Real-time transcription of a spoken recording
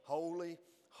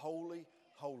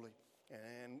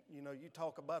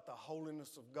talk about the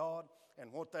holiness of God,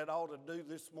 and what that ought to do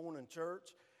this morning,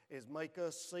 church, is make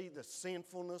us see the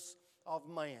sinfulness of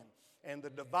man and the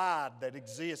divide that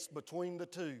exists between the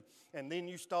two. And then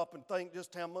you stop and think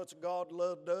just how much God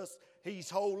loved us. He's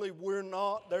holy, we're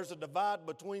not. There's a divide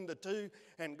between the two.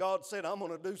 And God said, I'm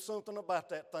going to do something about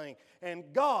that thing. And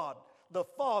God, the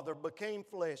Father, became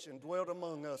flesh and dwelt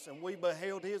among us, and we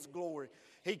beheld His glory.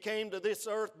 He came to this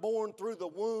earth born through the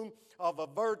womb of a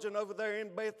virgin over there in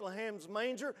Bethlehem's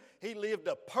manger. He lived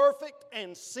a perfect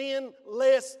and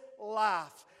sinless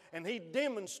life. And He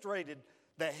demonstrated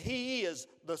that He is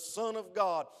the Son of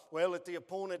God. Well, at the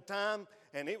appointed time,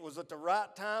 and it was at the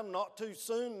right time, not too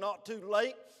soon, not too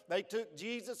late, they took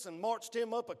Jesus and marched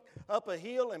Him up a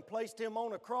hill and placed Him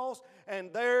on a cross.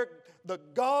 And there the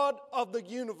God of the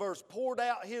universe poured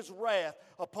out His wrath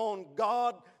upon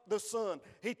God the Son.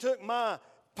 He took my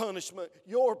punishment,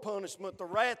 your punishment, the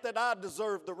wrath that I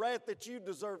deserved, the wrath that you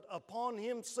deserved upon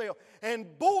Himself, and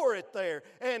bore it there,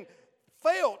 and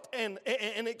felt and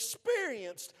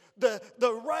experienced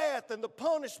the wrath and the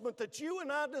punishment that you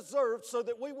and I deserved, so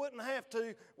that we wouldn't have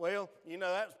to. Well, you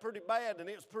know, that was pretty bad, and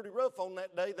it was pretty rough on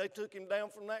that day. They took Him down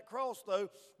from that cross, though.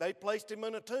 They placed Him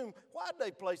in a tomb. Why'd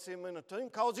they place Him in a tomb?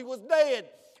 Because He was dead.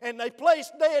 And they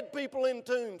placed dead people in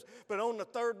tombs. But on the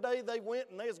third day they went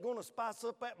and they was going to spice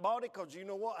up that body, because you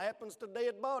know what happens to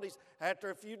dead bodies. After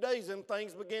a few days, them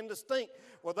things begin to stink.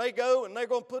 Well, they go and they're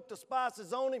going to put the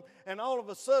spices on Him, and all of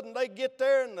a sudden they get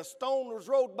there and the stone was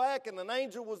rolled back, and an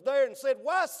angel was there and said,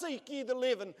 why seek ye the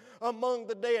living among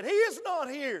the dead? He is not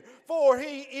here, for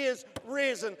He is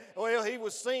risen. Well, He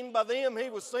was seen by them. He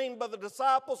was seen by the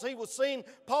disciples. He was seen,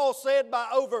 Paul said, by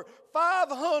over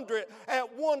 500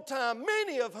 at one time,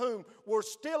 many of whom were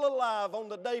still alive on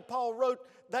the day Paul wrote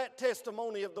that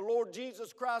testimony of the Lord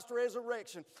Jesus Christ's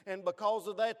resurrection. And because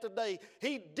of that today,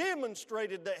 he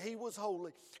demonstrated that He was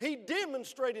holy. He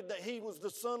demonstrated that He was the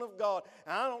Son of God.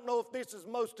 And I don't know if this is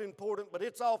most important, but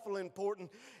it's awful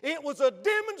important. It was a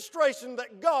demonstration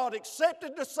that God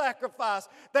accepted the sacrifice,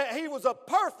 that He was a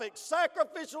perfect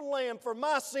sacrificial lamb for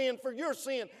my sin, for your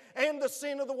sin, and the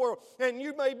sin of the world. And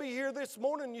you may be here this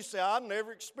morning and you say, I've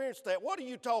never experienced that. What are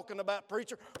you talking about,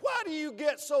 preacher? Why do you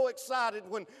get so excited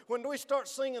when we start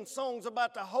singing songs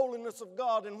about the holiness of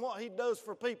God and what He does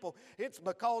for people? It's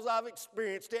because I've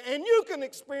experienced it. And you can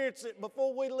experience it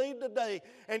before we leave today.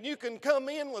 And you can come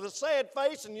in with a sad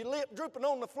face and your lip drooping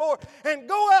on the floor and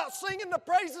go out singing the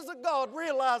praises of God,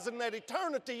 realizing that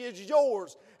eternity is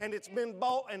yours and it's been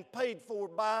bought and paid for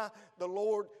by the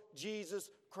Lord Jesus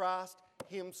Christ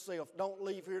Himself. Don't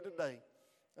leave here today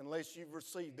unless you've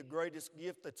received the greatest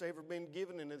gift that's ever been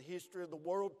given in the history of the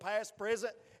world, past,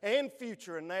 present, and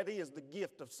future, and that is the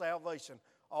gift of salvation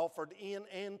offered in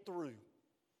and through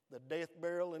the death,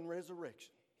 burial, and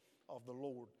resurrection of the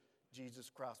Lord Jesus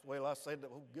Christ. Well, I said that,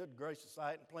 oh, good gracious,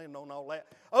 I hadn't planned on all that.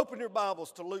 Open your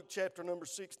Bibles to Luke chapter number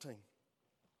 16.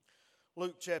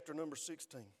 Luke chapter number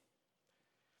 16. Of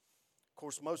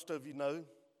course, most of you know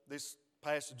this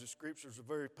passage of Scripture is a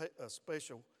very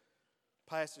special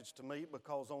passage to me,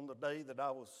 because on the day that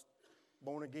I was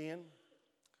born again,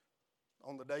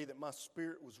 on the day that my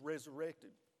spirit was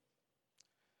resurrected,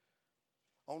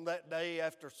 on that day,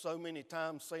 after so many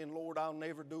times saying, Lord, I'll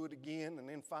never do it again, and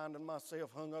then finding myself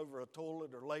hung over a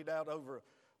toilet or laid out over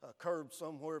a curb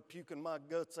somewhere, puking my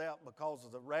guts out because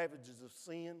of the ravages of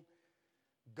sin,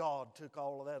 God took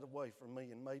all of that away from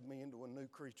me and made me into a new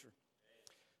creature.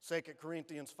 2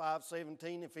 Corinthians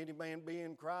 5:17, if any man be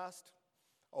in Christ,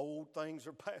 old things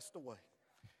are passed away,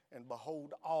 and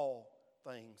behold, all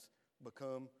things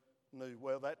become new.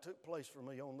 Well, that took place for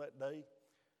me on that day.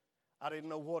 I didn't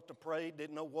know what to pray,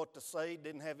 didn't know what to say,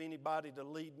 didn't have anybody to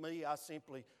lead me. I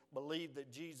simply believed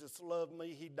that Jesus loved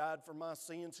me. He died for my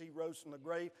sins. He rose from the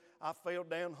grave. I fell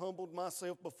down, humbled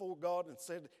myself before God, and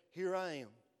said, here I am,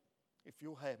 if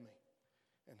you'll have me.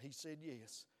 And He said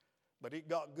yes. But it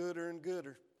got gooder and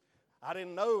gooder. I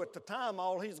didn't know at the time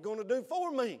all He's going to do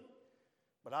for me.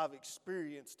 But I've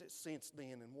experienced it since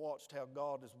then and watched how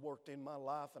God has worked in my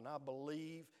life, and I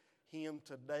believe Him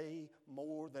today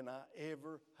more than I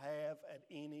ever have at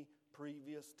any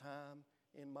previous time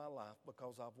in my life,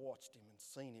 because I've watched Him and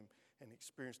seen Him and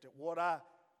experienced it. What I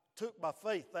took by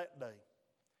faith that day,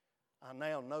 I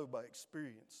now know by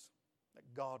experience that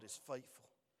God is faithful.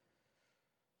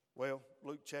 Well,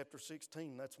 Luke chapter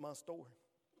 16, that's my story.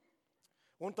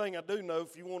 One thing I do know,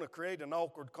 if you want to create an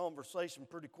awkward conversation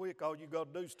pretty quick, all you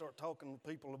got to do is start talking to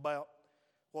people about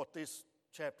what this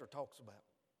chapter talks about.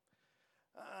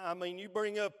 I mean, you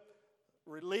bring up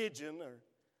religion, or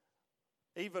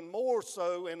even more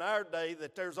so in our day,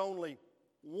 that there's only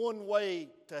one way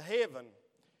to heaven.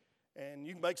 And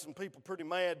you can make some people pretty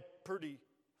mad pretty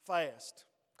fast.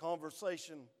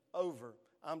 Conversation over.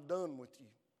 I'm done with you.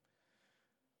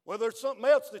 Well, there's something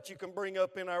else that you can bring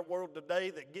up in our world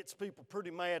today that gets people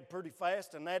pretty mad pretty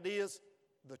fast, and that is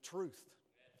the truth.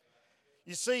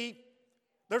 You see,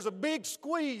 there's a big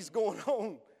squeeze going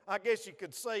on, I guess you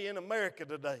could say, in America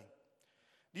today.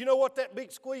 Do you know what that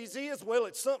big squeeze is? Well,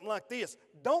 it's something like this.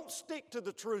 Don't stick to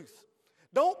the truth.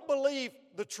 Don't believe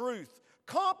the truth.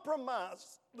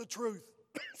 Compromise the truth.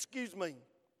 Excuse me.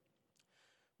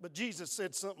 But Jesus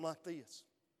said something like this.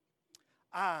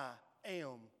 I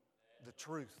am the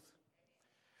truth.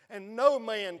 And no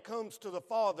man comes to the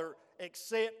Father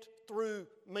except through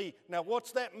me. Now,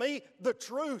 what's that mean? The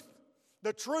truth.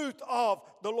 The truth of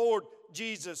the Lord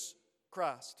Jesus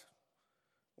Christ.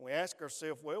 We ask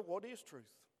ourselves, well, what is truth?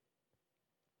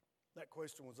 That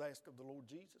question was asked of the Lord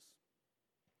Jesus.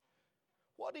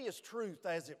 What is truth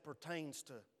as it pertains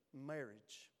to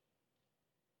marriage?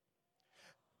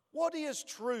 What is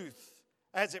truth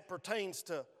as it pertains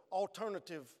to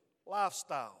alternative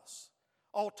lifestyles,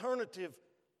 alternative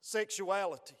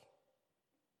sexuality?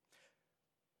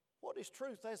 What is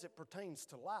truth as it pertains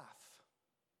to life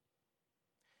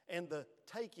and the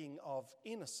taking of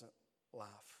innocent life?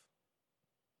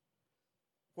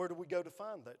 Where do we go to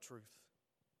find that truth?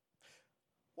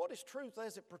 What is truth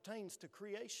as it pertains to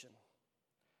creation,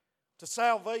 to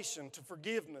salvation, to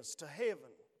forgiveness, to heaven,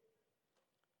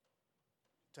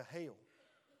 to hell?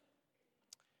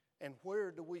 And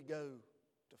where do we go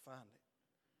to find it?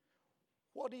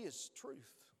 What is truth?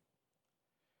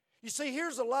 You see,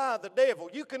 here's a lie of the devil.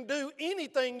 You can do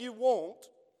anything you want,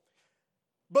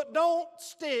 but don't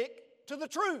stick to the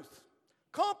truth.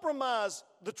 Compromise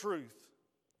the truth.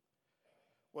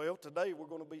 Well, today we're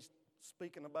going to be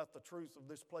speaking about the truth of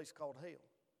this place called hell.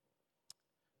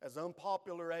 As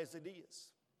unpopular as it is,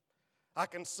 I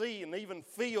can see and even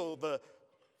feel the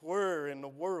where in the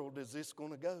world is this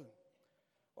going to go?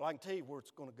 Well, I can tell you where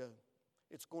it's going to go.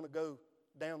 It's going to go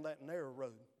down that narrow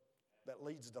road that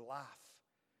leads to life.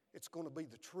 It's going to be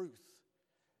the truth.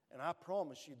 And I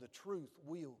promise you, the truth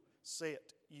will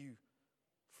set you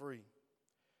free.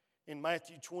 In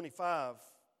Matthew 25,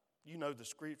 you know the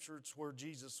scripture. It's where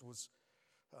Jesus was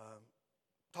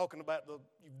talking about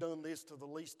you've done this to the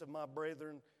least of my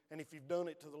brethren, and if you've done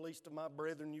it to the least of my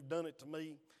brethren, you've done it to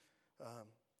me.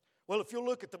 Well, if you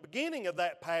look at the beginning of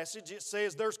that passage, it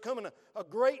says there's coming a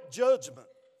great judgment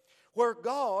where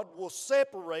God will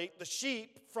separate the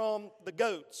sheep from the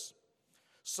goats.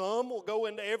 Some will go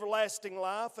into everlasting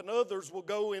life, and others will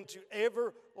go into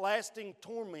everlasting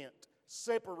torment,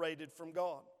 separated from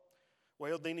God.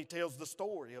 Well, then he tells the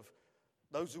story of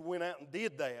those who went out and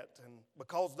did that, and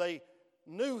because they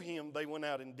knew him, they went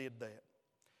out and did that.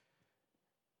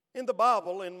 In the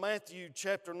Bible, in Matthew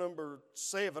chapter number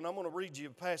 7, I'm going to read you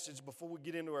a passage before we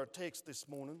get into our text this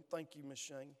morning. Thank you, Miss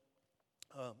Shane.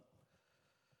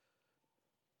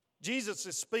 Jesus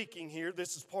is speaking here.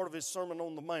 This is part of his Sermon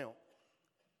on the Mount.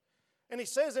 And he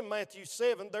says in Matthew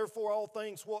 7, therefore all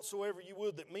things whatsoever you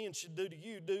would that men should do to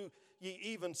you, do ye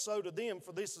even so to them,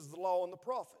 for this is the law and the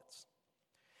prophets.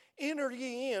 Enter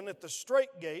ye in at the strait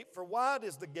gate, for wide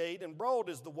is the gate, and broad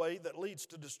is the way that leads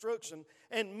to destruction,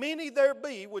 and many there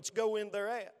be which go in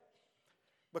thereat.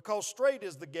 Because strait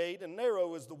is the gate, and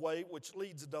narrow is the way which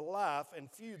leads to life, and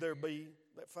few there be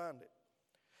that find it.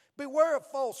 Beware of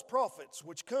false prophets,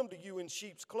 which come to you in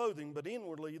sheep's clothing, but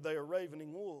inwardly they are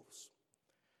ravening wolves.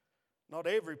 Not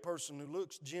every person who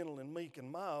looks gentle and meek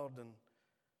and mild and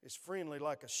is friendly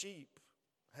like a sheep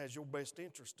has your best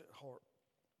interest at heart.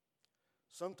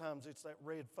 Sometimes it's that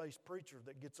red-faced preacher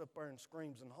that gets up there and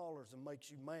screams and hollers and makes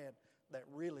you mad that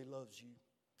really loves you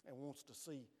and wants to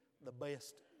see the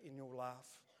best in your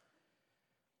life.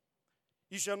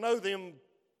 You shall know them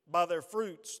by their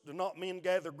fruits. Do not men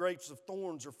gather grapes of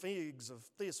thorns or figs of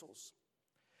thistles?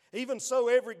 Even so,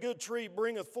 every good tree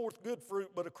bringeth forth good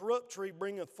fruit, but a corrupt tree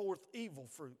bringeth forth evil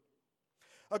fruit.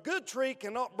 A good tree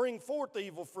cannot bring forth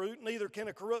evil fruit, neither can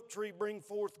a corrupt tree bring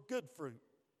forth good fruit.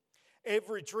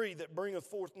 Every tree that bringeth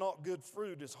forth not good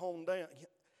fruit is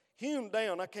hewn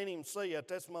down, I can't even say it,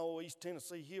 that's my old East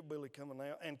Tennessee hillbilly coming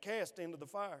out, and cast into the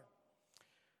fire.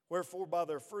 Wherefore by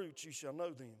their fruits you shall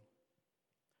know them.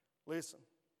 Listen,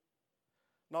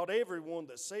 not every one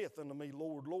that saith unto me,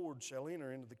 Lord, Lord, shall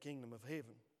enter into the kingdom of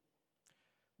heaven,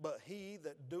 but he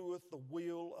that doeth the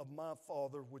will of my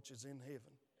Father which is in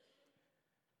heaven.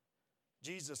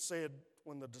 Jesus said,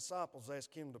 when the disciples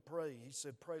asked him to pray, he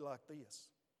said, pray like this.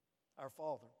 Our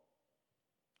Father,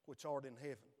 which art in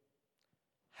heaven,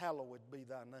 hallowed be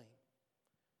thy name.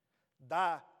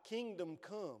 Thy kingdom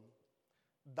come,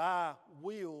 thy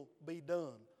will be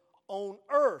done, on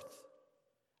earth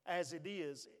as it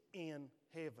is in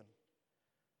heaven.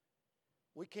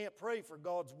 We can't pray for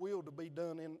God's will to be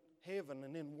done in heaven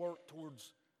and then work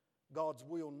towards God's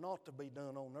will not to be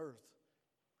done on earth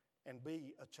and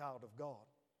be a child of God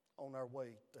on our way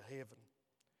to heaven.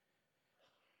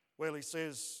 Well, he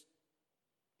says,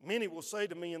 many will say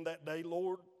to me in that day,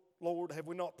 Lord, Lord, have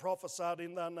we not prophesied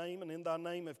in thy name, and in thy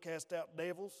name have cast out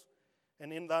devils,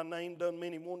 and in thy name done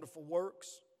many wonderful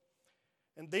works?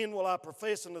 And then will I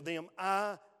profess unto them,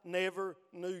 I never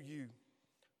knew you.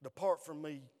 Depart from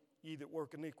me, ye that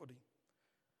work iniquity.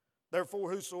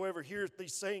 Therefore, whosoever heareth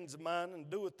these sayings of mine and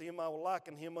doeth them, I will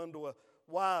liken him unto a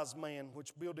wise man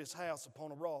which built his house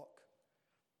upon a rock.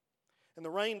 And the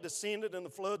rain descended, and the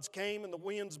floods came, and the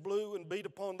winds blew and beat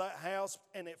upon that house,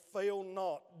 and it fell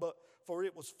not, but for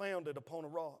it was founded upon a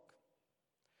rock.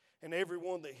 And every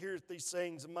one that heareth these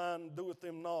sayings of mine and doeth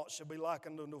them not shall be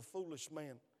likened unto a foolish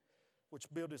man which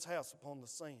built his house upon the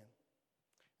sand.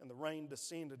 And the rain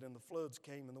descended, and the floods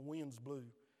came, and the winds blew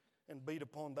and beat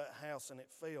upon that house, and it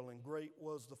fell, and great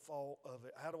was the fall of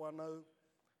it. How do I know?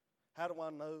 How do I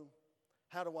know?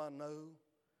 How do I know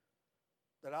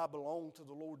that I belong to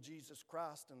the Lord Jesus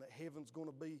Christ and that heaven's going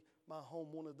to be my home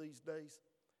one of these days?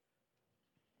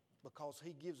 Because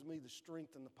He gives me the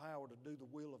strength and the power to do the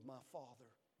will of my Father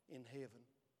in heaven.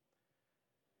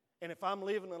 And if I'm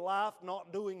living a life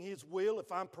not doing His will,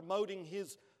 if I'm promoting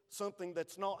something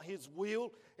that's not His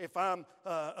will, if I'm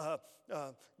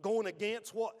going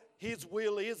against what His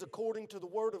will is according to the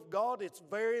Word of God, it's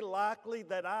very likely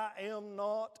that I am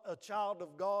not a child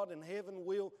of God and heaven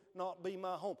will not be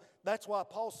my home. That's why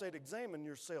Paul said, examine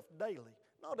yourself daily.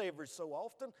 Not every so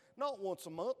often, not once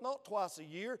a month, not twice a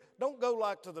year. Don't go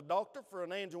like to the doctor for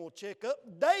an annual checkup.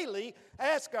 Daily,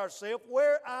 ask ourselves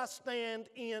where I stand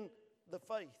in the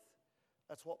faith.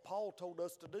 That's what Paul told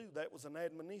us to do. That was an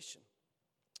admonition.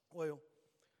 Well,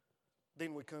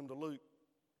 then we come to Luke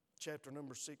chapter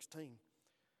number 16.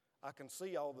 I can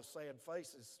see all the sad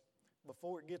faces.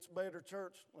 Before it gets better,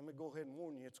 church, let me go ahead and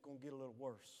warn you, it's going to get a little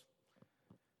worse.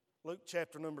 Luke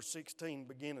chapter number 16,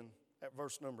 beginning at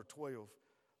verse number 12,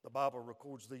 the Bible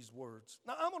records these words.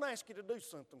 Now, I'm going to ask you to do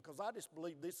something because I just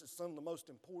believe this is some of the most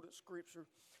important scripture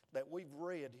that we've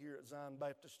read here at Zion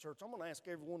Baptist Church. I'm going to ask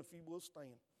everyone if you will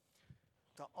stand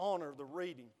to honor the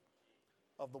reading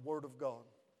of the Word of God.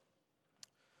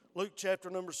 Luke chapter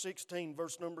number 16,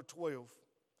 verse number 12.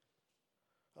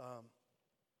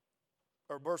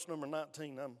 Or verse number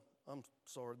 19, I'm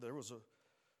sorry. There was a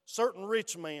certain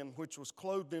rich man which was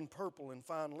clothed in purple and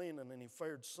fine linen, and he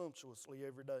fared sumptuously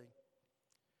every day.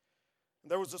 And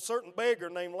there was a certain beggar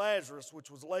named Lazarus which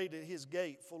was laid at his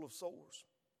gate full of sores,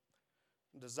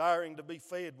 and desiring to be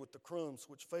fed with the crumbs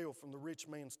which fell from the rich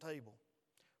man's table.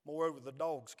 Moreover, the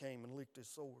dogs came and licked his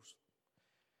sores.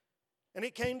 And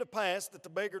it came to pass that the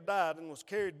beggar died and was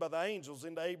carried by the angels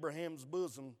into Abraham's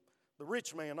bosom. The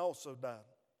rich man also died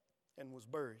and was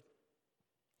buried.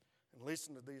 And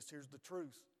listen to this. Here's the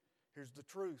truth. Here's the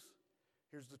truth.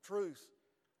 Here's the truth.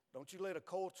 Don't you let a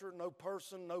culture, no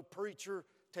person, no preacher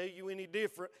tell you any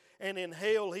different. And in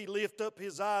hell he lift up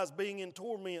his eyes, being in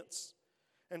torments,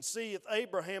 and seeth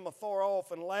Abraham afar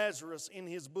off and Lazarus in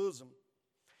his bosom.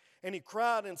 And he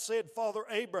cried and said, Father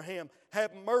Abraham,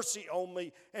 have mercy on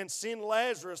me, and send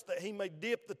Lazarus that he may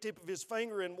dip the tip of his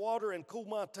finger in water and cool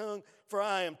my tongue, for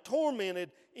I am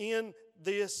tormented in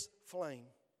this flame.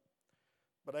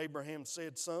 But Abraham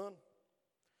said, Son,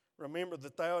 remember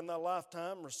that thou in thy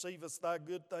lifetime receivest thy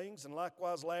good things, and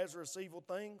likewise Lazarus evil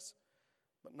things.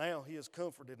 But now he is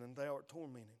comforted, and thou art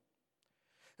tormented.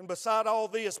 And beside all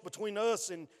this, between us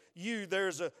and you,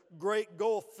 there's a great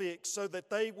gulf fixed, so that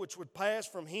they which would pass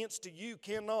from hence to you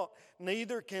cannot,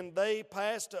 neither can they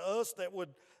pass to us that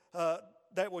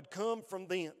would come from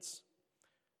thence.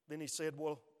 Then he said,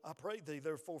 Well, I pray thee,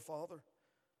 therefore, Father,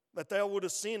 that thou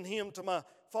wouldest send him to my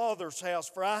father's house,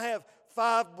 for I have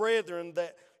 5 brethren,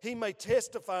 that he may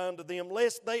testify unto them,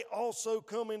 lest they also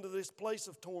come into this place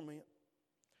of torment.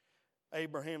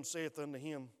 Abraham saith unto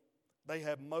him, They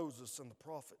have Moses and the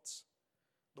prophets,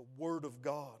 the word of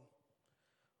God.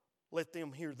 Let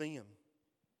them hear them.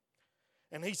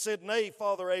 And he said, Nay,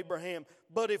 Father Abraham,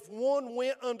 but if one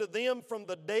went unto them from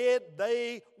the dead,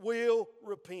 they will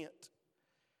repent.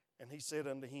 And he said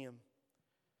unto him,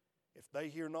 If they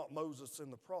hear not Moses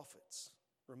and the prophets,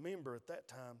 remember at that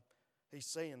time, he's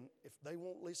saying, if they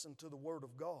won't listen to the word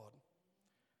of God,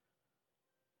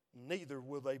 neither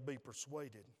will they be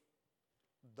persuaded,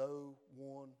 though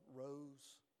one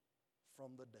rose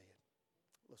from the dead.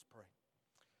 Let's pray.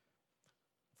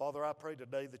 Father, I pray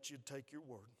today that you'd take your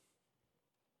word.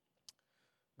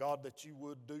 God, that you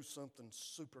would do something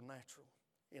supernatural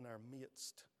in our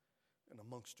midst and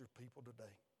amongst your people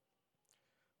today.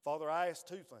 Father, I ask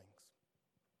two things.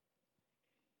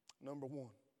 Number one,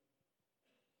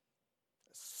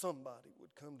 that somebody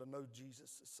would come to know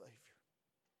Jesus as Savior.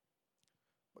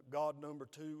 But God, number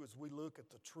two, as we look at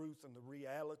the truth and the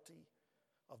reality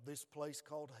of this place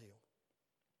called hell,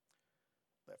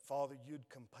 that Father, you'd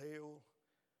compel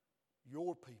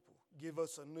your people, give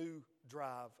us a new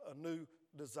drive, a new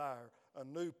desire, a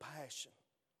new passion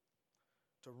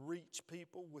to reach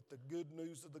people with the good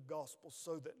news of the gospel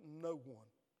so that no one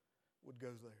would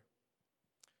go there.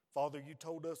 Father, you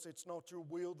told us it's not your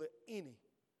will that any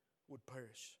would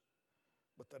perish,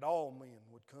 but that all men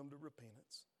would come to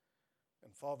repentance.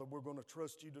 And Father, we're going to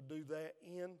trust you to do that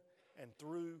in and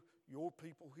through your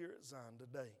people here at Zion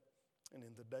today and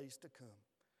in the days to come.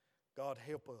 God,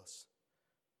 help us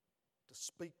to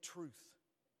speak truth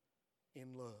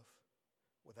in love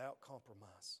without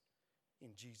compromise. In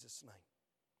Jesus'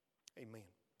 name, amen.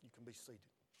 You can be seated.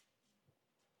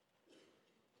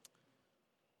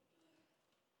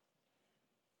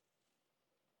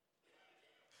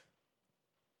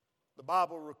 The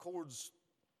Bible records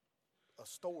a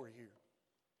story here.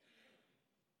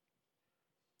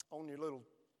 On your little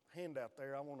handout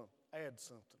there, I want to add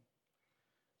something.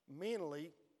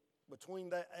 Mentally, between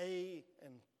that A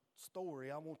and story,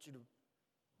 I want you to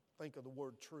think of the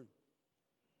word true.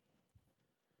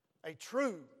 A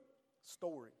true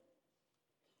story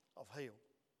of hell.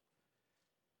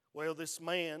 Well, this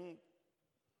man,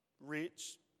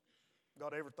 rich,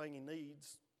 got everything he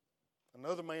needs.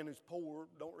 Another man who's poor,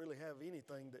 don't really have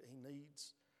anything that he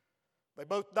needs. They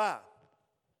both die.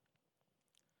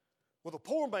 Well, the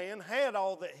poor man had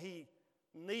all that he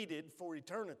needed for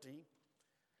eternity,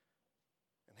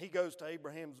 and he goes to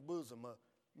Abraham's bosom, a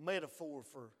metaphor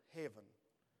for heaven.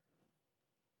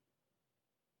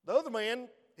 The other man,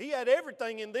 he had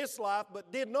everything in this life,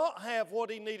 but did not have what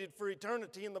he needed for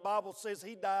eternity, and the Bible says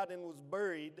he died and was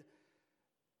buried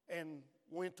and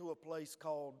went to a place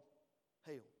called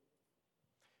hell.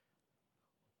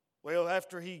 Well,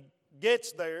 after he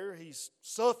gets there, he's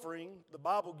suffering. The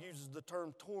Bible uses the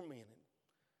term tormented.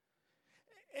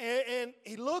 And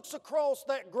he looks across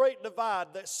that great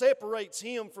divide that separates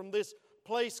him from this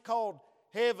place called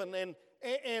heaven.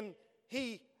 And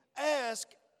he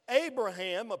asks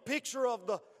Abraham, a picture of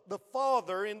the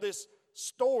father in this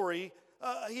story,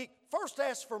 he first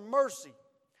asks for mercy.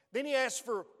 Then he asks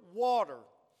for water.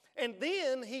 And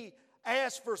then he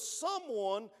asks for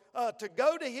someone to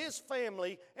go to his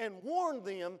family and warn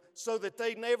them so that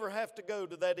they never have to go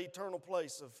to that eternal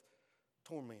place of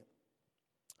torment.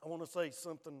 I want to say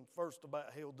something first about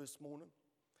hell this morning.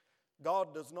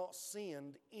 God does not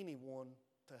send anyone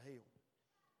to hell.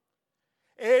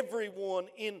 Everyone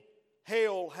in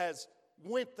hell has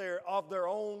went there of their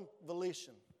own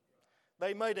volition.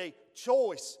 They made a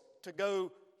choice to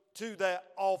go to that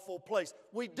awful place.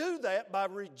 We do that by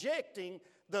rejecting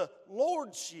the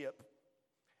lordship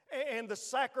and the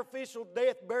sacrificial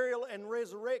death, burial, and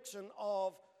resurrection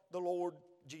of the Lord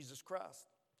Jesus Christ.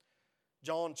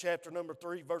 John chapter number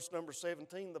 3, verse number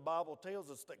 17, the Bible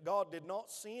tells us that God did not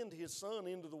send His Son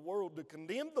into the world to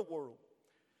condemn the world,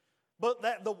 but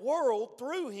that the world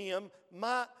through Him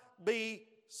might be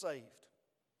saved.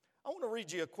 I want to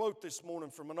read you a quote this morning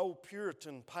from an old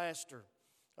Puritan pastor.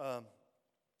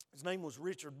 His name was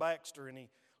Richard Baxter, and he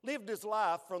lived his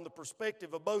life from the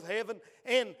perspective of both heaven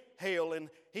and hell, and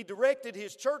he directed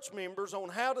his church members on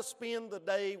how to spend the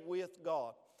day with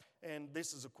God. And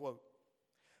this is a quote.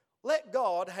 Let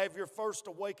God have your first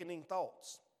awakening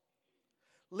thoughts.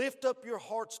 Lift up your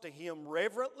hearts to Him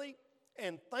reverently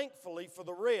and thankfully for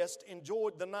the rest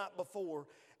enjoyed the night before,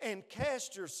 and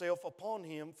cast yourself upon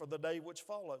Him for the day which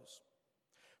follows.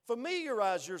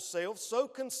 Familiarize yourself so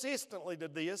consistently to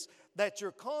this that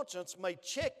your conscience may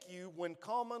check you when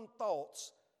common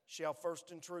thoughts shall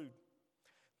first intrude.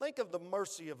 Think of the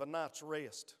mercy of a night's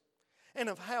rest, and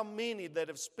of how many that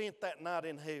have spent that night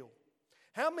in hell.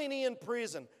 How many in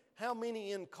prison? How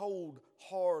many in cold,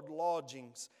 hard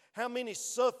lodgings? How many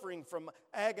suffering from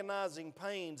agonizing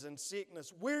pains and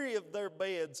sickness, weary of their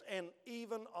beds and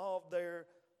even of their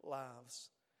lives?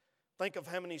 Think of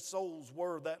how many souls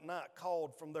were that night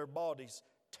called from their bodies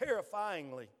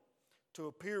terrifyingly to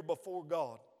appear before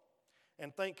God.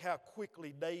 And think how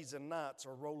quickly days and nights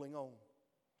are rolling on.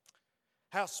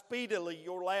 How speedily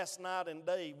your last night and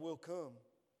day will come.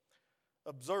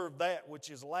 Observe that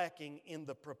which is lacking in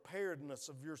the preparedness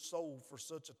of your soul for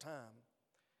such a time,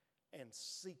 and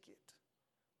seek it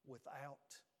without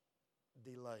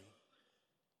delay.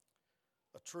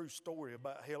 A true story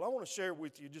about hell. I want to share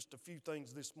with you just a few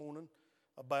things this morning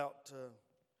about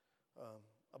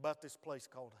this place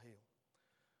called hell.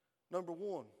 Number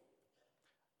one,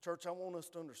 Church, I want us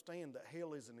to understand that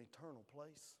hell is an eternal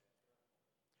place.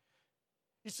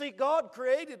 You see, God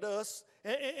created us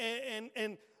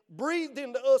and breathed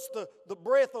into us the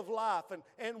breath of life.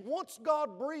 And once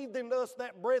God breathed into us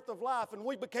that breath of life and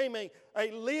we became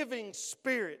a living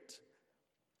spirit,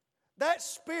 that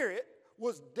spirit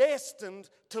was destined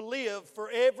to live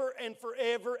forever and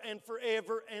forever and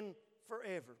forever and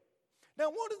forever. Now,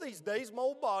 one of these days, my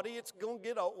old body, it's going to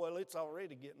get old. Well, it's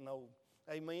already getting old.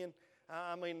 Amen.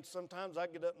 I mean, sometimes I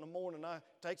get up in the morning, it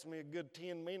takes me a good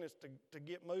 10 minutes to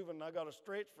get moving. I got to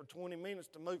stretch for 20 minutes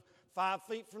to move 5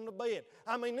 feet from the bed.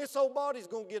 I mean, this old body's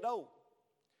going to get old,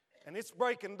 and it's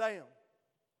breaking down.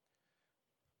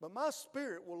 But my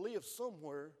spirit will live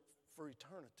somewhere for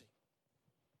eternity.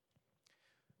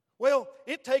 Well,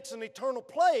 it takes an eternal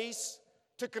place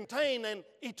to contain an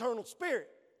eternal spirit.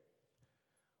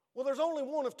 Well, there's only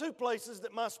one of two places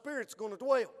that my spirit's going to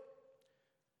dwell.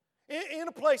 In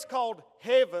a place called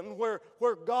heaven where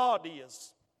God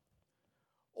is,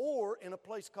 or in a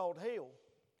place called hell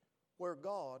where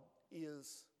God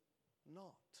is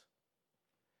not.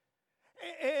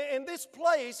 And this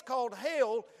place called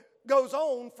hell goes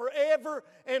on forever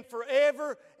and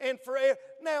forever and forever.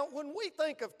 Now, when we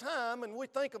think of time and we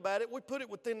think about it, we put it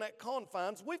within that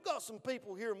confines. We've got some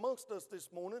people here amongst us this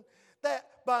morning that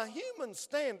by human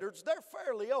standards, they're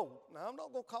fairly old. Now, I'm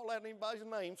not going to call out anybody's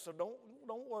name, so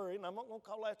don't worry, and I'm not going to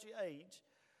call out your age.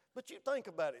 But you think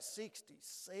about it, 60,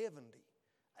 70,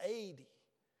 80,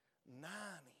 90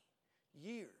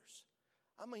 years.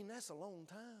 I mean, that's a long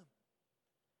time.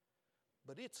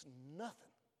 But it's nothing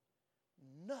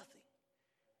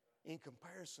in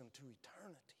comparison to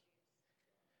eternity.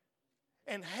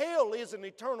 And hell is an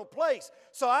eternal place.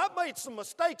 So I made some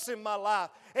mistakes in my life.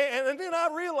 And then I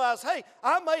realized, hey,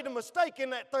 I made a mistake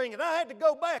in that thing. And I had to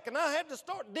go back and I had to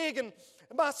start digging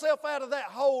myself out of that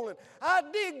hole. And I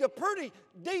digged a pretty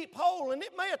deep hole. And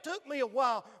it may have took me a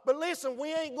while. But listen,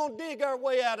 we ain't going to dig our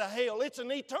way out of hell. It's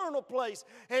an eternal place.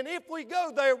 And if we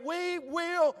go there, we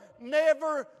will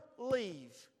never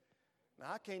leave. Now,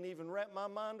 I can't even wrap my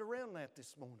mind around that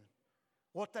this morning.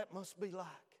 What that must be like.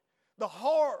 The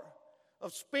horror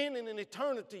of spending an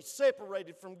eternity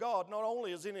separated from God. Not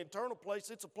only is it an eternal place,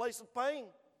 it's a place of pain.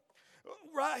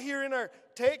 Right here in our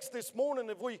text this morning,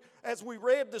 as we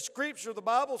read the scripture, the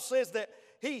Bible says that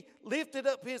he lifted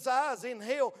up his eyes in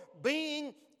hell,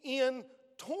 being in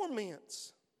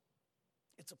torments.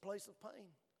 It's a place of pain.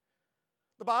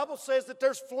 The Bible says that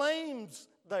there's flames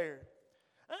there.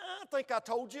 I think I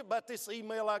told you about this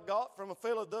email I got from a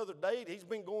fellow the other day. He's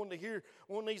been going to hear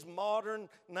one of these modern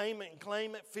name it and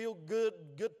claim it, feel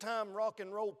good time rock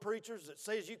and roll preachers that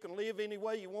says you can live any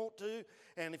way you want to.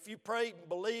 And if you pray and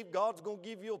believe, God's going to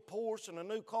give you a Porsche and a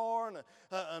new car and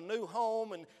a new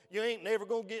home, and you ain't never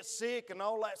going to get sick and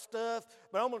all that stuff.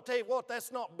 But I'm going to tell you what,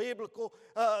 that's not biblical.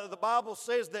 The Bible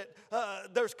says that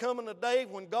there's coming a day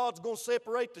when God's going to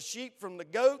separate the sheep from the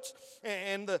goats,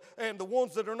 and the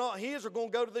ones that are not His are going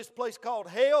to go to this place called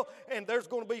hell, and there's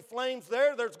going to be flames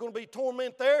there. There's going to be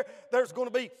torment there. There's going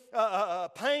to be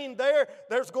pain there.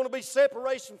 There's going to be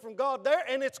separation from God there,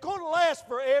 and it's going to last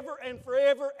forever and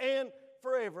forever and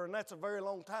forever, and that's a very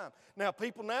long time. Now,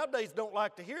 people nowadays don't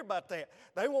like to hear about that.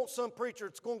 They want some preacher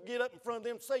that's going to get up in front of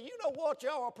them and say, you know what,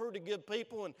 y'all are pretty good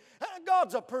people, and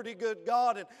God's a pretty good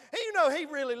God, and you know He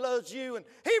really loves you, and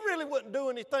He really wouldn't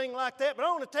do anything like that. But I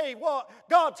want to tell you what,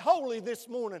 God's holy this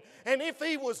morning, and if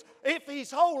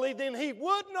He's holy, then He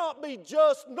would not be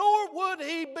just, nor would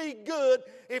He be good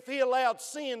if He allowed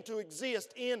sin to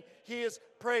exist in His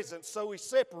presence. So He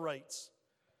separates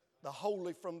the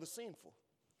holy from the sinful.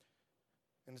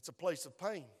 And it's a place of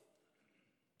pain.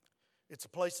 It's a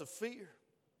place of fear.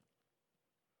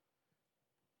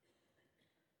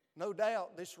 No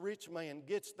doubt this rich man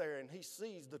gets there and he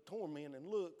sees the torment and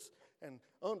looks and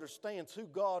understands who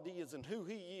God is and who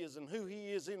he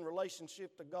is in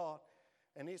relationship to God.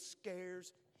 And it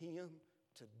scares him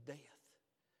to death.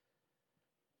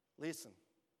 Listen,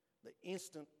 the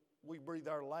instant we breathe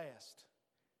our last,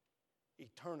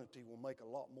 eternity will make a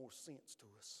lot more sense to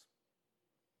us.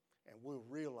 And we'll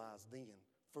realize then,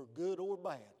 for good or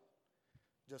bad,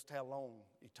 just how long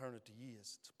eternity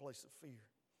is. It's a place of fear.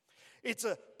 It's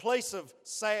a place of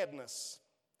sadness.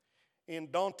 In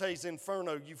Dante's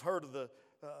Inferno, you've heard of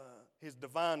his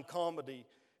Divine Comedy.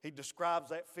 He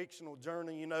describes that fictional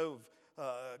journey, of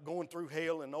going through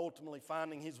hell and ultimately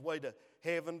finding his way to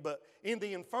heaven. But in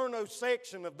the Inferno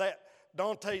section of that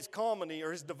Dante's comedy,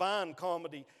 or his Divine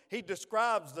Comedy, he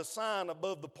describes the sign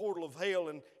above the portal of hell.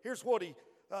 And here's what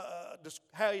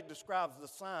how he describes the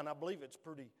sign. I believe it's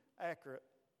pretty accurate.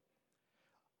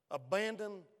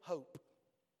 Abandon hope,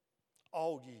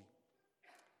 all ye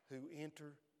who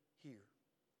enter here.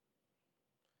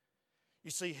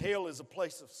 You see, hell is a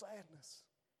place of sadness.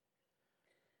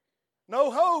 No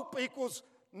hope equals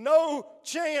no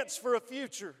chance for a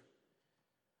future.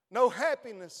 No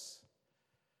happiness.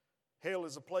 Hell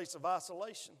is a place of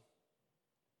isolation.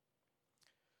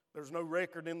 There's no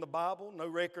record in the Bible, no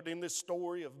record in this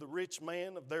story of the rich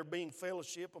man, of there being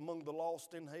fellowship among the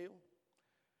lost in hell.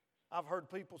 I've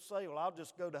heard people say, well, I'll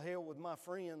just go to hell with my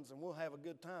friends and we'll have a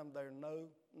good time there. No,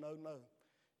 no, no.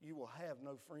 You will have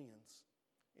no friends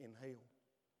in hell.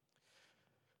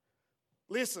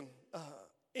 Listen,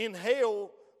 in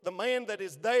hell, the man that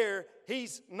is there,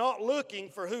 he's not looking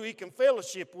for who he can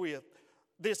fellowship with.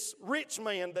 This rich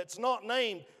man that's not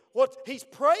named, he's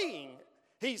praying.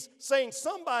 He's saying,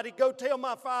 somebody go tell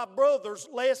my 5 brothers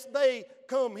lest they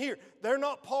come here. They're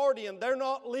not partying. They're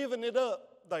not living it up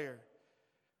there.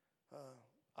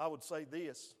 I would say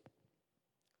this.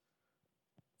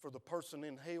 For the person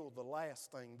in hell, the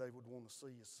last thing they would want to see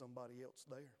is somebody else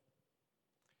there.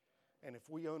 And if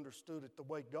we understood it the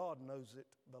way God knows it,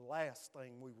 the last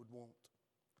thing we would want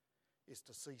is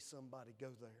to see somebody go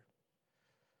there.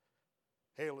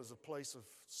 Hell is a place of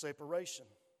separation.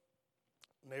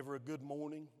 Never a good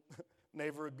morning,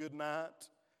 never a good night.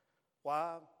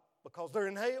 Why? Because they're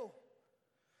in hell.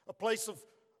 A place of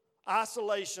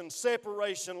isolation,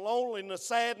 separation, loneliness,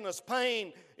 sadness,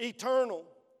 pain, eternal.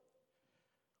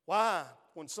 Why?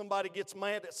 When somebody gets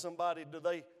mad at somebody, do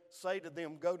they say to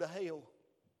them, go to hell?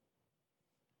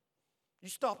 You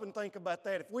stop and think about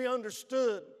that. If we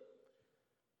understood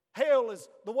hell is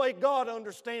the way God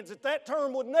understands it, that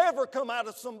term would never come out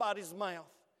of somebody's mouth.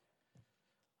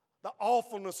 The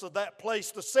awfulness of that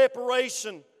place, the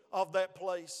separation of that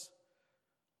place.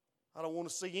 I don't want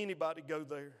to see anybody go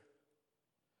there.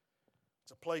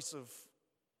 It's a place of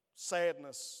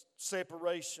sadness,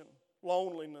 separation,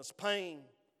 loneliness, pain.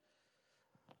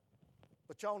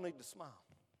 But y'all need to smile.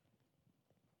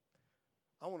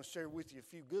 I want to share with you a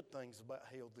few good things about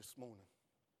hell this morning.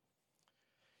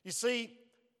 You see,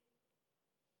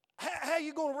 how are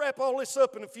you going to wrap all this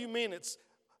up in a few minutes?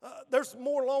 There's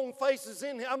more long faces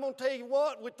in here. I'm going to tell you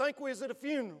what, we think we was at a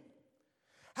funeral.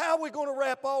 How are we going to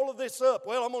wrap all of this up?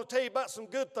 Well, I'm going to tell you about some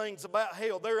good things about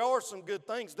hell. There are some good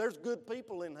things. There's good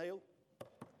people in hell.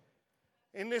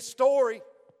 In this story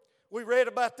we read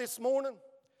about this morning,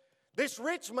 this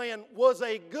rich man was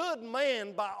a good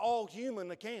man by all human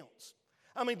accounts.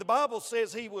 I mean, the Bible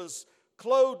says he was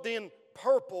clothed in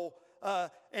purple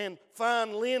and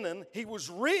fine linen. He was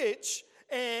rich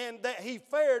and that he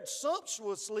fared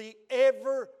sumptuously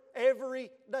every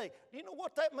day. Do you know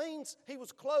what that means? He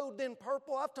was clothed in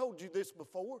purple. I've told you this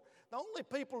before. The only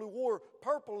people who wore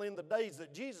purple in the days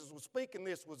that Jesus was speaking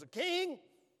this was a king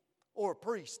or a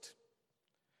priest.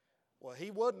 Well,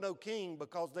 he wasn't no king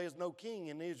because there's no king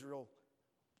in Israel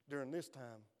during this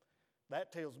time.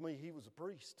 That tells me he was a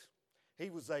priest. He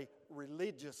was a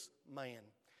religious man.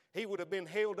 He would have been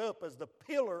held up as the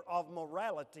pillar of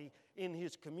morality in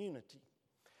his community.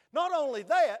 Not only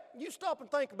that, you stop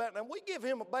and think about it. Now, we give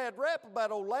him a bad rap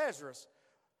about old Lazarus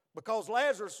because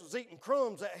Lazarus was eating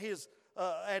crumbs at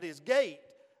his gate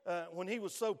when he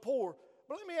was so poor.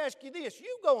 But let me ask you this.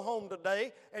 You go home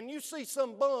today and you see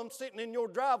some bum sitting in your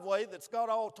driveway that's got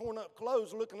all torn up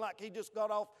clothes looking like he just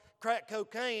got off crack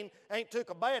cocaine, ain't took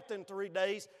a bath in 3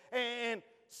 days, and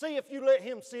see if you let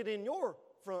him sit in your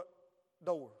front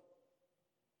door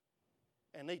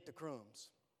and eat the crumbs.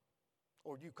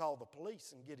 Or you call the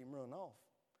police and get him run off.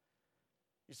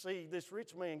 You see, this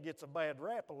rich man gets a bad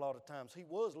rap a lot of times. He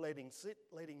was letting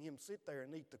him sit there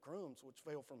and eat the crumbs which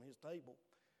fell from his table.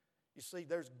 You see,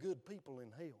 there's good people in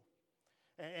hell.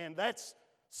 And that's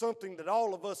something that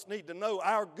all of us need to know.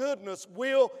 Our goodness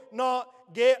will not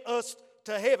get us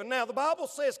to heaven. Now, the Bible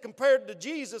says compared to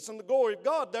Jesus and the glory of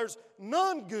God, there's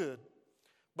none good.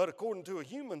 But according to a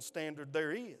human standard,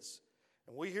 there is.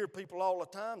 And we hear people all the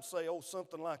time say,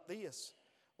 something like this.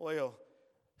 Well,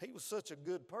 he was such a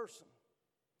good person.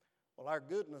 Well, our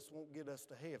goodness won't get us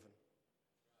to heaven.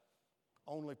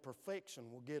 Only perfection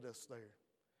will get us there.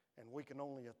 And we can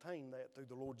only attain that through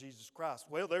the Lord Jesus Christ.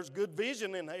 Well, there's good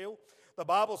vision in hell. The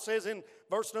Bible says in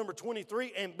verse number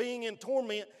 23, and being in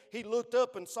torment, he looked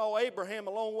up and saw Abraham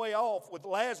a long way off with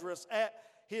Lazarus at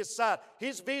his side.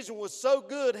 His vision was so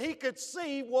good, he could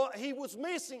see what he was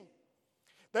missing.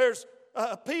 There's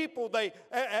people that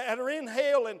are in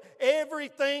hell, and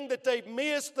everything that they've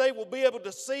missed, they will be able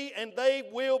to see, and they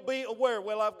will be aware.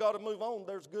 Well, I've got to move on.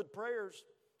 There's good prayers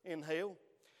in hell.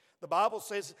 The Bible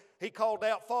says he called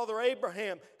out, Father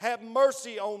Abraham, have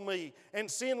mercy on me, and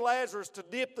send Lazarus to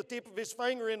dip the tip of his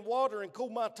finger in water and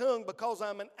cool my tongue, because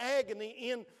I'm in agony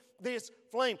in this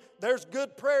flame. There's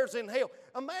good prayers in hell.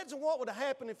 Imagine what would have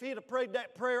happened if he'd have prayed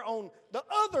that prayer on the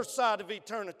other side of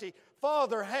eternity.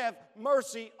 Father, have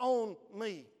mercy on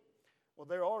me. Well,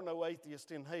 there are no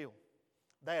atheists in hell.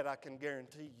 That I can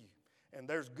guarantee you. And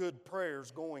there's good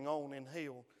prayers going on in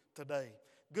hell today.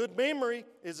 Good memory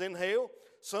is in hell.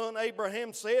 Son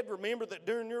Abraham said, remember that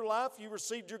during your life you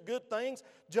received your good things,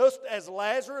 just as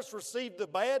Lazarus received the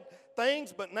bad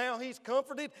things, but now he's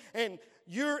comforted, and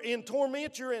you're in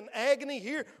torment, you're in agony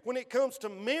here. When it comes to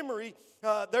memory,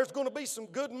 there's going to be some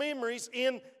good memories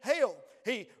in hell.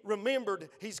 He remembered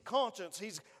his conscience.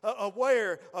 He's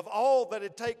aware of all that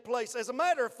had taken place. As a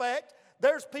matter of fact,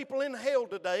 there's people in hell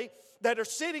today that are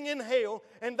sitting in hell,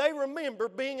 and they remember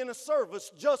being in a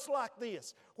service just like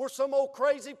this, where some old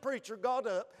crazy preacher got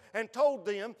up and told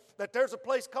them that there's a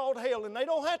place called hell, and they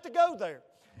don't have to go there.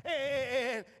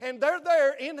 And they're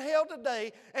there in hell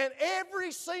today, and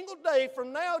every single day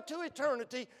from now to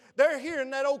eternity, they're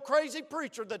hearing that old crazy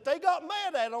preacher that they got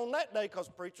mad at on that day, because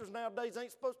preachers nowadays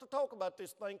ain't supposed to talk about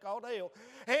this thing called hell.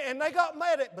 And they got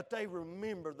mad at it, but they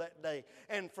remember that day.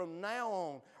 And from now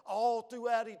on, all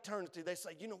throughout eternity, they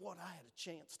say, you know what, I had a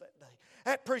chance that day.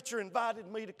 That preacher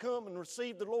invited me to come and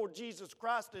receive the Lord Jesus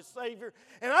Christ as Savior,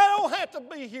 and I don't have to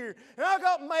be here. And I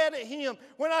got mad at Him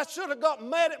when I should have got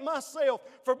mad at myself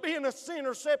for being a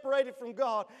sinner separated from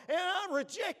God. And I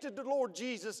rejected the Lord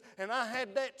Jesus, and I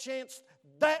had that chance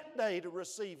that day to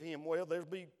receive Him. Well, there'll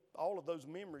be all of those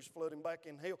memories flooding back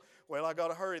in hell. Well, I got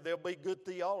to hurry. There'll be good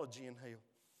theology in hell.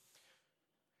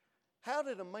 How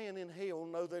did a man in hell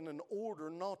know that in order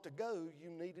not to go, you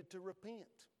needed to repent?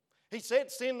 He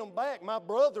said, send them back, my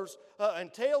brothers,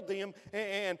 and tell them,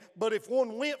 but if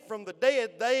one went from the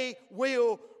dead, they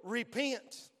will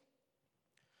repent.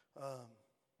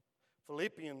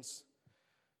 Philippians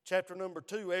chapter number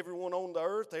 2, everyone on the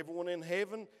earth, everyone in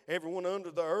heaven, everyone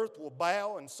under the earth will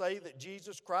bow and say that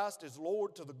Jesus Christ is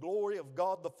Lord to the glory of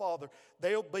God the Father.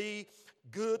 There'll be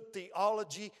good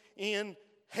theology in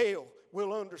hell.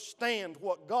 We'll understand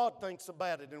what God thinks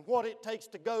about it and what it takes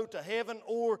to go to heaven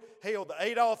or hell. The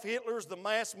Adolf Hitlers, the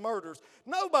mass murders.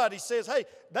 Nobody says, hey,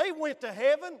 they went to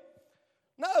heaven.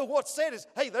 No, what's said is,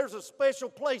 hey, there's a special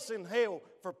place in hell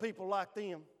for people like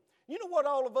them. You know what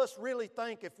all of us really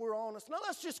think if we're honest? Now,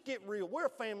 let's just get real. We're a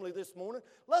family this morning.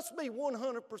 Let's be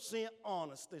 100%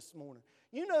 honest this morning.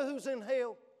 You know who's in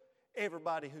hell?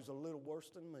 Everybody who's a little worse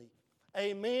than me.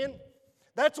 Amen?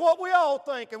 That's what we all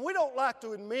think, and we don't like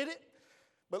to admit it.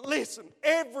 But listen,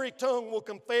 every tongue will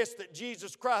confess that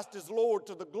Jesus Christ is Lord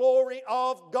to the glory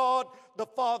of God the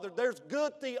Father. There's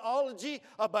good theology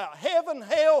about heaven,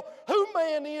 hell, who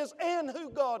man is, and who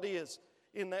God is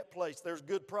in that place. There's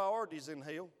good priorities in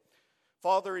hell.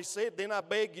 Father, he said, then I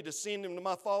beg you to send him to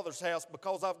my father's house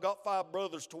because I've got 5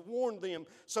 brothers to warn them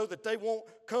so that they won't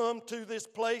come to this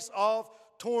place of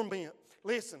torment.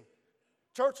 Listen.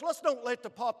 Church, let's don't let the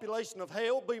population of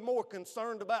hell be more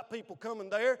concerned about people coming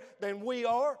there than we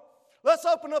are. Let's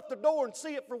open up the door and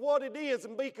see it for what it is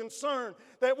and be concerned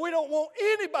that we don't want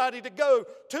anybody to go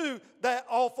to that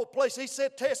awful place. He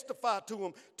said testify to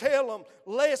them, tell them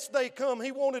lest they come.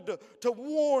 He wanted to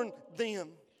warn them.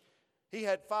 He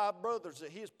had 5 brothers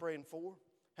that he was praying for.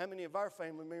 How many of our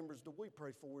family members do we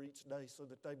pray for each day so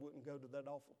that they wouldn't go to that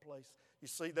awful place? You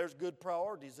see, there's good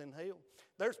priorities in hell.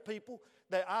 There's people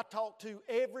that I talk to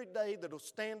every day that will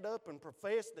stand up and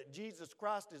profess that Jesus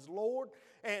Christ is Lord,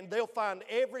 and they'll find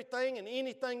everything and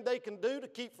anything they can do to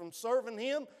keep from serving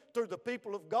Him through the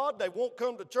people of God. They won't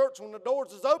come to church when the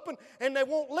doors is open, and they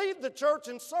won't leave the church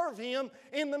and serve Him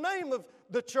in the name of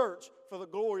the church for the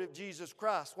glory of Jesus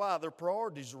Christ. Why? Their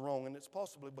priorities are wrong, and it's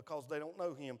possibly because they don't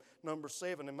know Him. Number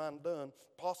 7, and I'm done,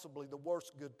 possibly the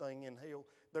worst good thing in hell,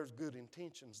 there's good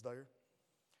intentions there.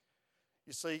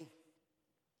 You see,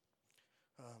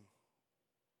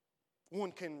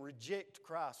 one can reject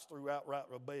Christ through outright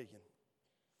rebellion.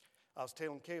 I was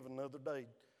telling Kevin the other day,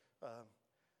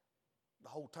 the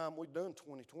whole time we've done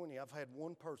 2020, I've had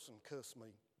one person cuss me,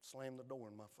 slam the door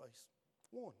in my face.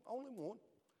 One, only one.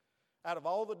 Out of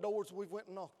all the doors we've went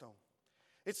and knocked on.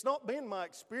 It's not been my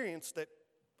experience that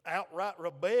outright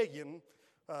rebellion,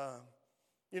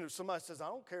 somebody says, I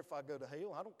don't care if I go to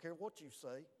hell. I don't care what you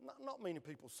say. Not many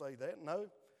people say that. No,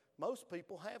 most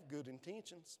people have good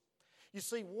intentions. You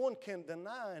see, one can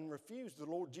deny and refuse the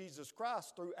Lord Jesus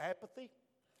Christ through apathy,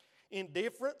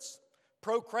 indifference,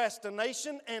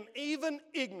 procrastination, and even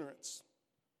ignorance.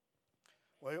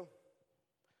 Well,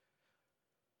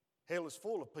 hell is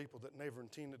full of people that never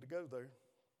intended to go there.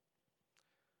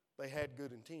 They had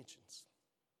good intentions.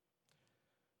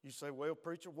 You say, well,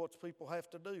 preacher, what's people have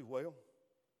to do? Well,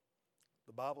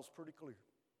 the Bible's pretty clear.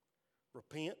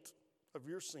 Repent of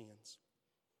your sins.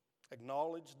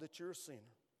 Acknowledge that you're a sinner.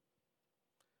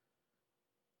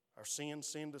 Our sins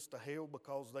send us to hell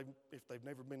because if they've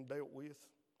never been dealt with.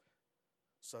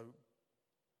 So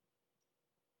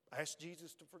ask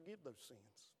Jesus to forgive those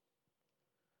sins.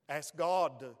 Ask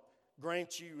God to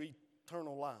grant you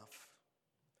eternal life.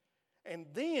 And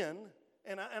then,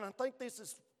 and I think this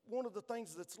is one of the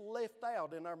things that's left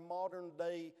out in our modern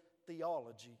day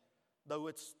theology, though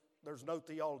there's no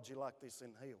theology like this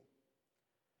in hell.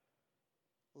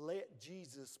 Let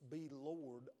Jesus be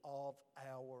Lord of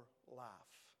our life.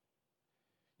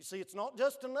 You see, it's not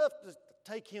just enough to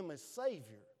take Him as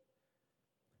Savior.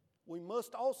 We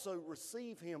must also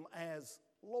receive Him as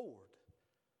Lord.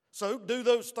 So do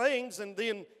those things, and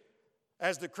then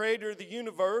as the Creator of the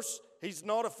universe, He's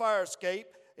not a fire escape.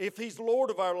 If He's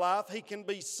Lord of our life, He can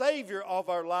be Savior of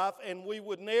our life, and we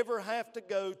would never have to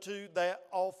go to that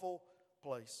awful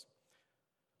place.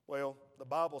 Well, the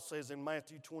Bible says in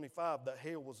Matthew 25 that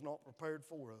hell was not prepared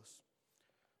for us.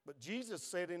 But Jesus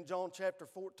said in John chapter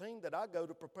 14 that I go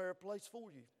to prepare a place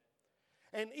for you.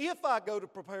 And if I go to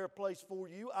prepare a place for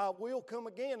you, I will come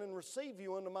again and receive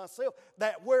you unto myself,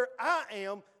 that where I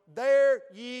am, there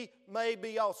ye may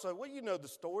be also. Well, you know the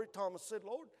story. Thomas said,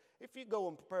 Lord, if you go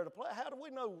and prepare the place, how do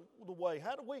we know the way?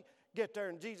 How do we get there?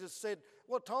 And Jesus said,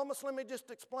 well, Thomas, let me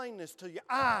just explain this to you.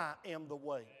 I am the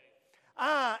way.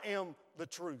 I am the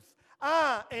truth.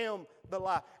 I am the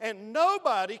life. And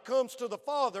nobody comes to the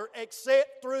Father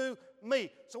except through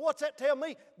me. So what's that tell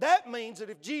me? That means that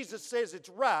if Jesus says it's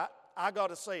right, I got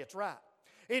to say it's right.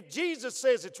 If Jesus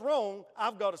says it's wrong,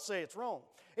 I've got to say it's wrong.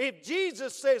 If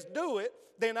Jesus says do it,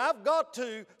 then I've got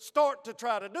to start to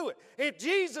try to do it. If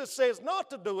Jesus says not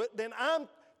to do it, then I'm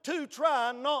to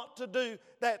try not to do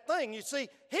that thing. You see,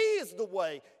 He is the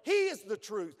way, He is the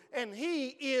truth, and He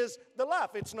is the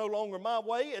life. It's no longer my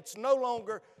way. It's no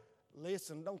longer,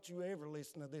 listen, don't you ever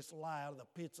listen to this lie out of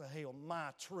the pits of hell, my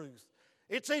truth.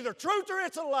 It's either truth or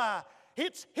it's a lie.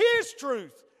 It's His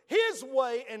truth, His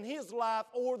way, and His life,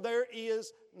 or there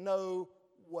is no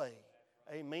way.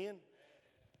 Amen?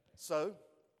 So,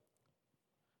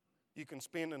 you can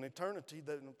spend an eternity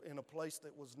in a place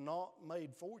that was not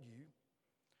made for you,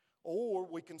 or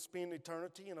we can spend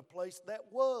eternity in a place that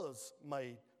was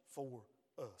made for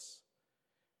us.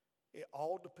 It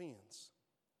all depends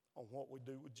on what we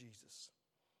do with Jesus.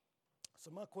 So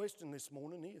my question this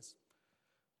morning is,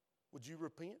 would you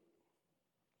repent?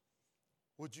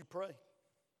 Would you pray?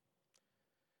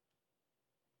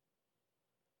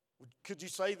 Could you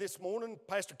say this morning,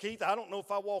 Pastor Keith, I don't know if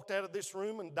I walked out of this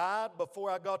room and died before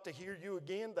I got to hear you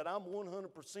again, that I'm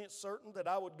 100% certain that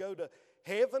I would go to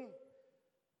heaven?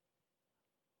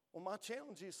 Well, my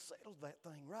challenge is settle that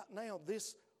thing right now,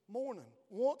 this morning,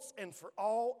 once and for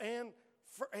all and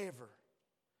forever.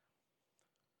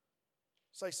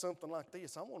 Say something like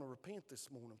this: I want to repent this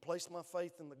morning, place my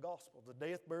faith in the gospel, the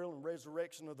death, burial, and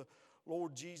resurrection of the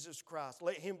Lord Jesus Christ.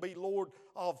 Let Him be Lord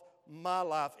of my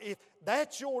life. If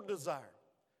that's your desire,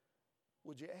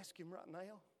 would you ask Him right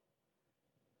now?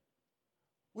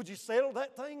 Would you settle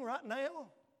that thing right now?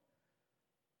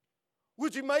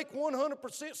 Would you make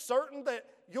 100% certain that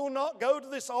you'll not go to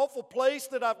this awful place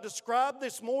that I've described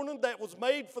this morning that was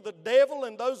made for the devil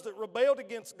and those that rebelled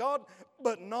against God,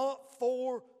 but not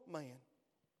for man?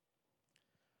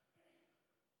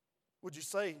 Would you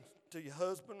say to your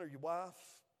husband or your wife,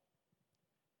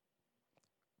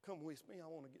 come with me, I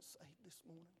want to get saved this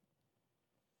morning?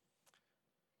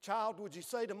 Child, would you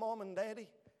say to Mom and Daddy,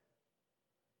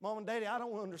 Mom and Daddy, I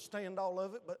don't understand all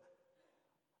of it, but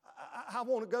I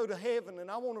want to go to heaven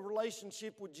and I want a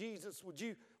relationship with Jesus. Would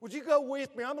you go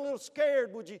with me? I'm a little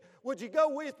scared. Would you go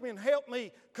with me and help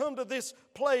me come to this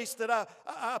place that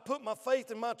I put my faith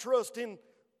and my trust in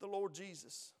the Lord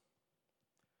Jesus?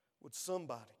 Would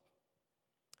somebody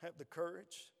have the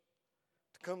courage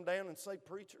to come down and say,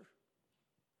 preacher,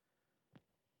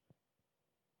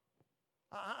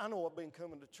 I know I've been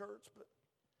coming to church, but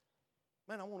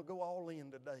man, I want to go all in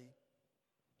today.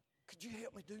 Could you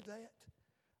help me do that?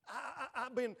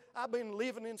 I've been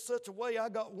living in such a way, I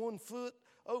got one foot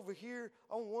over here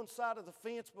on one side of the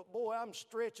fence, but boy, I'm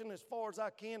stretching as far as I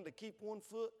can to keep one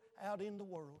foot out in the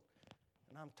world.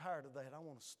 And I'm tired of that. I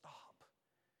want to stop.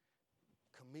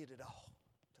 Commit it all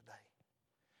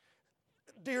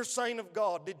today. Dear saint of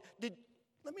God,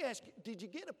 let me ask you, did you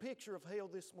get a picture of hell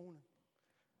this morning?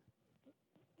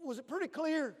 Was it pretty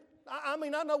clear? I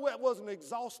mean, I know that wasn't an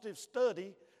exhaustive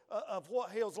study of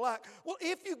what hell's like. Well,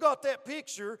 if you got that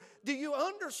picture, do you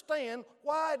understand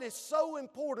why it is so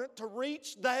important to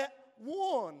reach that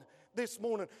one this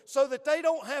morning so that they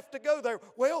don't have to go there?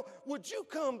 Well, would you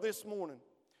come this morning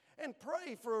and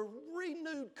pray for a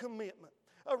renewed commitment,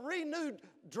 a renewed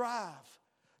drive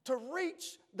to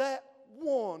reach that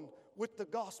one with the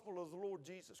gospel of the Lord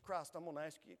Jesus Christ. I'm going to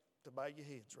ask you to bow your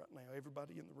heads right now,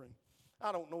 everybody in the room.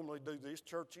 I don't normally do this.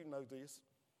 Church, you know this.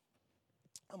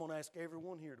 I'm going to ask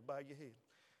everyone here to bow your head.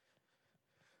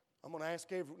 I'm going to ask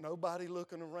nobody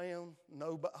looking around.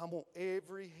 Nobody. I want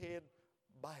every head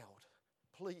bowed,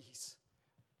 please,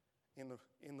 in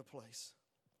the place.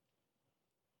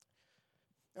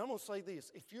 And I'm going to say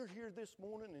this. If you're here this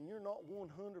morning and you're not 100%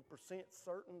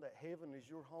 certain that heaven is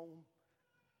your home,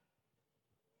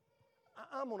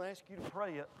 I'm going to ask you to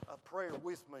pray a prayer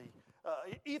with me.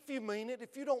 If you mean it.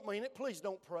 If you don't mean it, please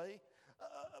don't pray.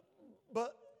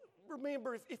 But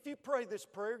remember, if you pray this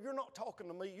prayer, you're not talking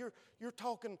to me. You're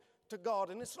talking to God.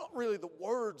 And it's not really the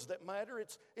words that matter.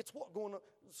 It's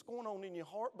what's going on in your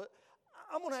heart. But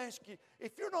I'm going to ask you,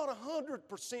 if you're not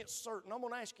 100% certain, I'm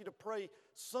going to ask you to pray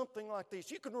something like this.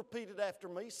 You can repeat it after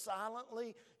me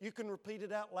silently. You can repeat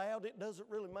it out loud. It doesn't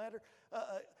really matter.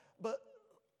 But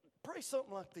pray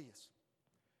something like this.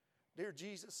 Dear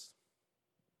Jesus,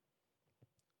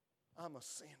 I'm a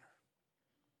sinner.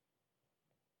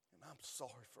 And I'm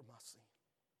sorry for my sin.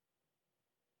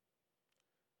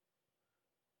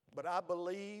 But I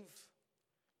believe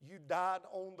you died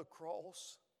on the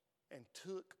cross and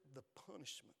took the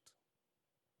punishment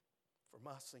for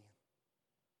my sin.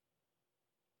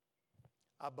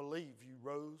 I believe you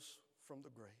rose from the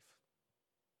grave.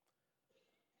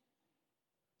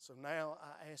 So now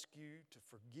I ask you to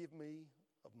forgive me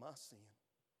of my sin.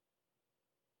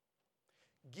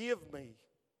 Give me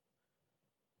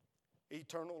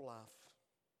eternal life,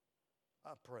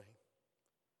 I pray.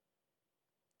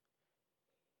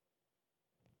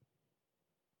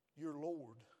 Your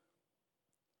Lord,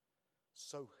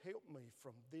 so help me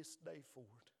from this day forward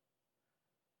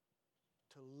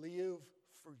to live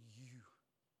for you.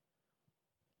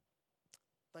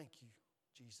 Thank you,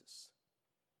 Jesus,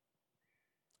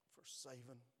 for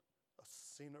saving a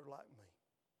sinner like me.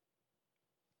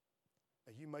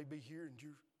 Now, you may be here and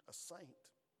you're a saint.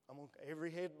 I'm on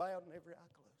every head bowed and every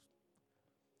eye closed.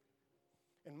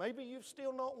 And maybe you've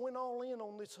still not went all in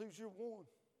on this who's your one.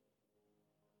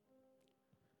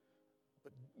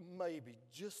 But maybe,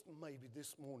 just maybe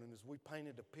this morning as we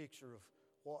painted a picture of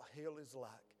what hell is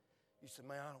like, you said,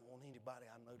 man, I don't want anybody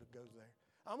I know to go there.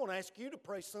 I'm going to ask you to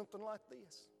pray something like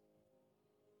this.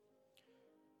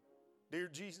 Dear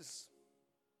Jesus,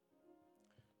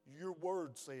 your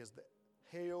word says that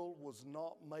hell was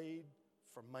not made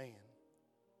for man.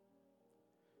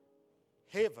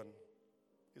 Heaven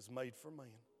is made for man.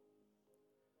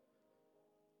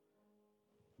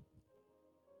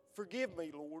 Forgive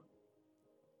me, Lord,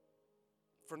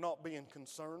 for not being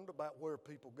concerned about where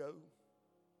people go.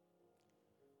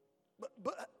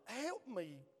 But help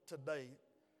me today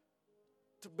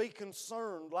to be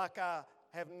concerned like I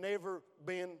have never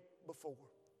been before.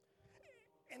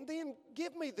 And then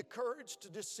give me the courage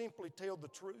to just simply tell the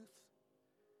truth,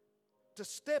 to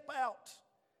step out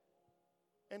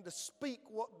and to speak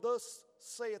what thus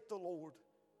saith the Lord,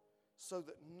 so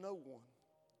that no one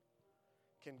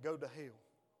can go to hell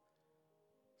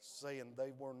saying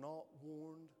they were not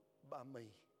warned by me.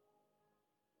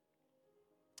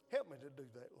 Help me to do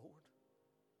that, Lord.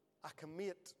 I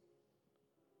commit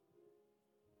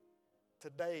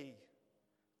today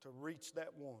to reach that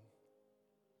one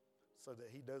so that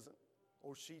he doesn't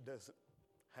or she doesn't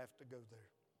have to go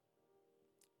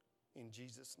there. In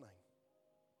Jesus' name.